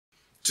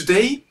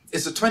Today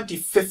is the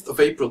 25th of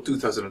April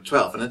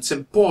 2012, and it's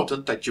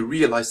important that you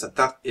realize that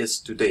that is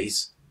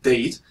today's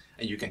date,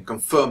 and you can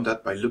confirm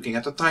that by looking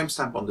at the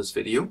timestamp on this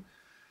video,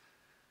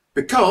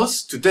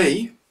 because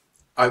today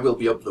I will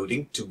be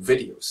uploading two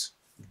videos.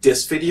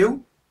 This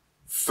video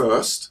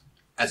first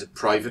as a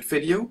private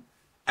video,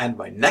 and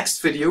my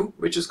next video,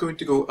 which is going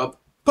to go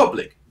up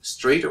public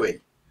straight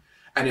away.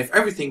 And if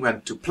everything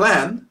went to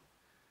plan,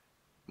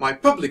 my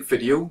public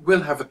video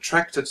will have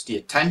attracted the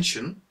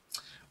attention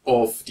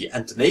of the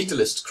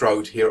antinatalist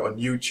crowd here on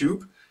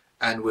YouTube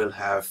and will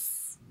have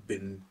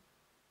been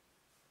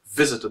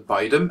visited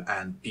by them,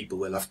 and people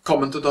will have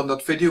commented on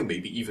that video,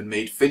 maybe even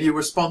made video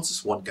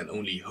responses. One can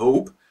only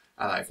hope,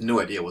 and I have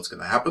no idea what's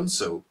going to happen,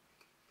 so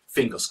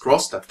fingers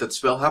crossed that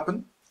this will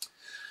happen.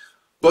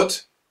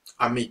 But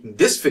I'm making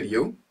this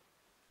video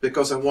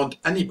because I want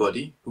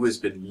anybody who has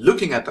been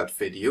looking at that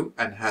video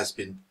and has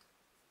been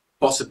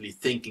possibly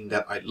thinking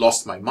that I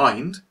lost my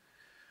mind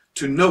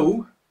to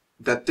know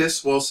that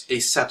this was a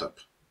setup.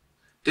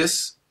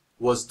 This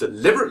was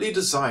deliberately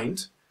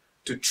designed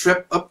to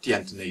trip up the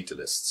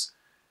antinatalists.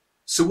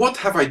 So what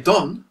have I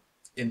done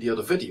in the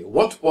other video?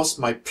 What was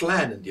my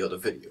plan in the other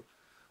video?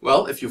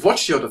 Well, if you've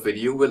watched the other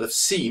video, you will have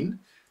seen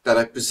that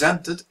I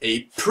presented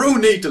a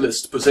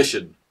pronatalist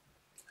position,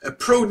 a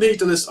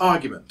pronatalist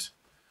argument,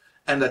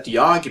 and that the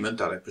argument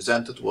that I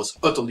presented was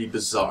utterly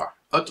bizarre,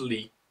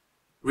 utterly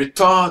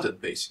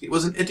retarded, basically. It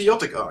was an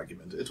idiotic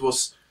argument. It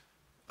was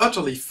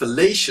utterly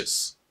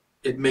fallacious.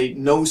 It made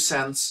no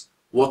sense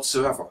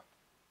whatsoever.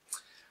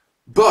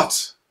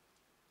 But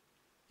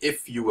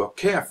if you were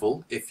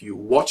careful, if you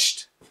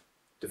watched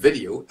the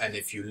video, and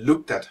if you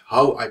looked at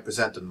how I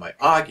presented my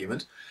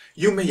argument,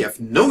 you may have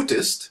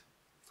noticed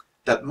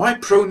that my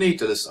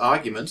pronatalist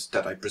argument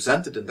that I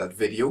presented in that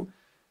video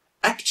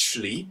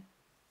actually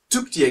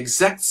took the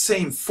exact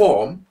same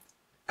form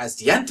as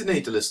the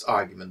antinatalist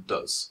argument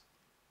does.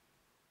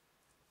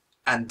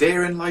 And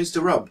therein lies the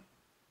rub.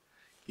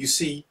 You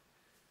see,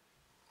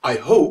 I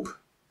hope,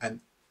 and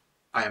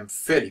I am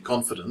fairly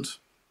confident,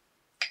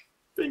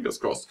 fingers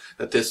crossed,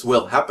 that this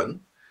will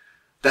happen,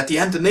 that the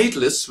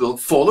antinatalists will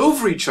fall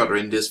over each other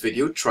in this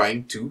video,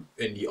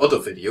 in the other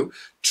video,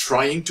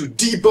 trying to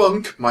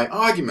debunk my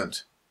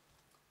argument.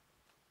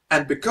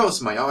 And because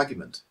my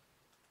argument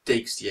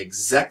takes the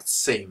exact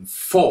same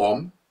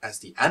form as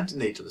the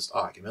antinatalist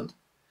argument,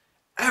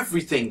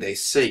 everything they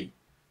say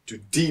to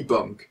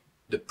debunk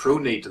the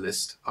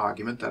pronatalist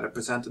argument that I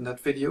present in that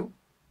video,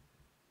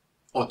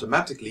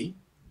 automatically,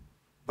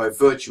 by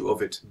virtue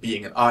of it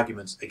being an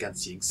argument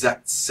against the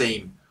exact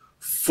same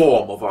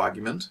form of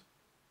argument,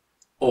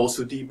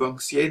 also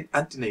debunks the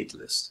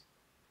antinatalist.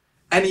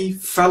 Any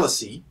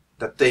fallacy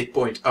that they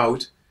point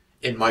out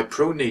in my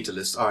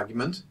pronatalist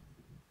argument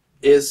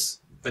is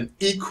an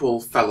equal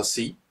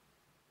fallacy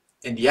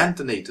in the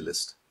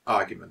antinatalist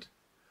argument.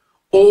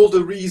 All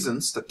the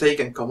reasons that they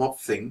can come up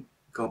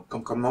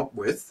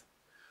with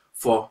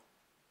for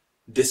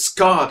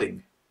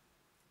discarding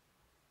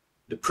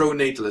the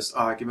pronatalist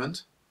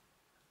argument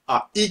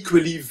are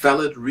equally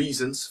valid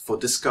reasons for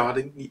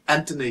discarding the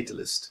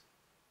antinatalist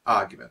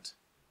argument.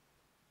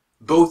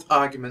 Both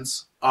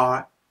arguments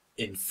are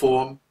in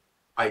form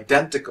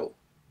identical.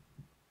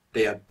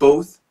 They are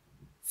both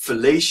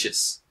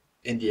fallacious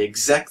in the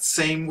exact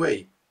same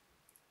way.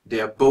 They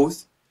are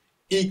both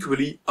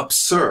equally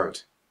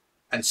absurd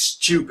and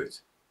stupid.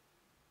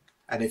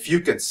 And if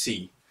you can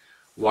see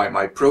why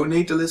my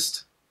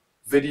pronatalist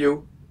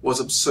video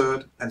was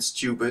absurd and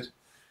stupid,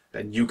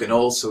 then you can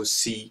also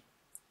see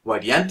why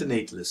the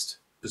antinatalist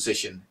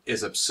position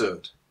is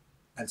absurd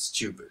and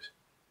stupid.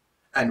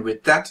 And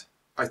with that,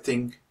 I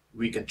think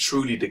we can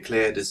truly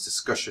declare this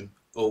discussion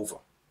over.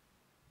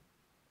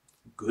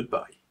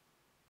 Goodbye.